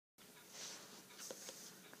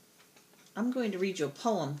I'm going to read you a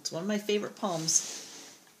poem. It's one of my favorite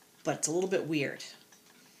poems, but it's a little bit weird.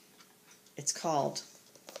 It's called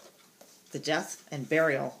The Death and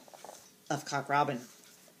Burial of Cock Robin,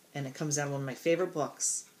 and it comes out of one of my favorite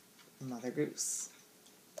books, Mother Goose.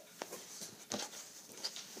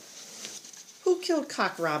 Who killed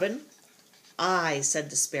Cock Robin? I, said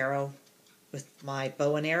the sparrow, with my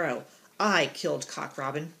bow and arrow. I killed Cock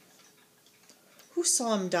Robin. Who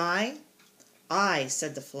saw him die? I,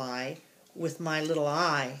 said the fly, with my little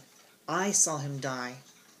eye. I saw him die.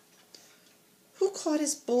 Who caught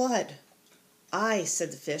his blood? I,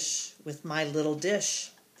 said the fish, with my little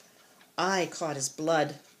dish. I caught his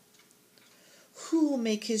blood. Who'll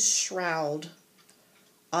make his shroud?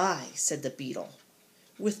 I, said the beetle,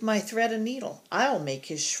 with my thread and needle. I'll make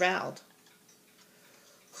his shroud.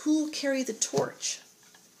 Who'll carry the torch?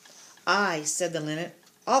 I, said the linnet,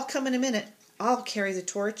 I'll come in a minute. I'll carry the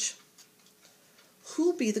torch.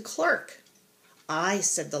 Who'll be the clerk? I,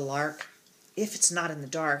 said the lark, if it's not in the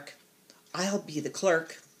dark, I'll be the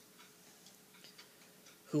clerk.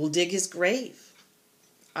 Who'll dig his grave?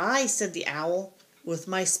 I, said the owl, with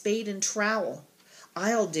my spade and trowel.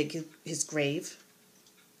 I'll dig his grave.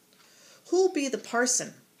 Who'll be the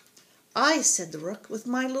parson? I, said the rook, with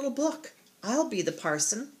my little book. I'll be the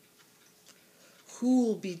parson.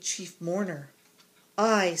 Who'll be chief mourner?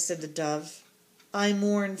 I, said the dove, I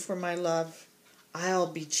mourn for my love. I'll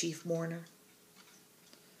be chief mourner.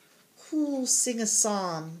 Who'll sing a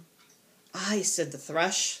psalm? I, said the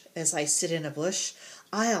thrush, as I sit in a bush.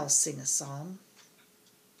 I'll sing a psalm.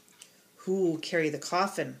 Who'll carry the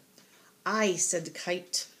coffin? I, said the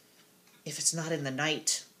kite, if it's not in the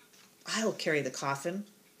night, I'll carry the coffin.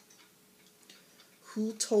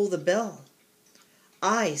 Who'll toll the bell?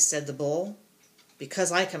 I, said the bull,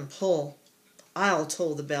 because I can pull, I'll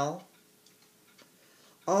toll the bell.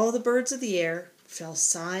 All the birds of the air fell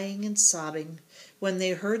sighing and sobbing when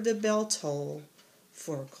they heard the bell toll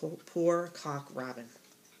for poor Cock Robin.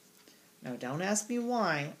 Now don't ask me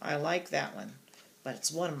why I like that one, but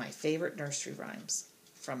it's one of my favorite nursery rhymes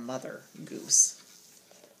from Mother Goose.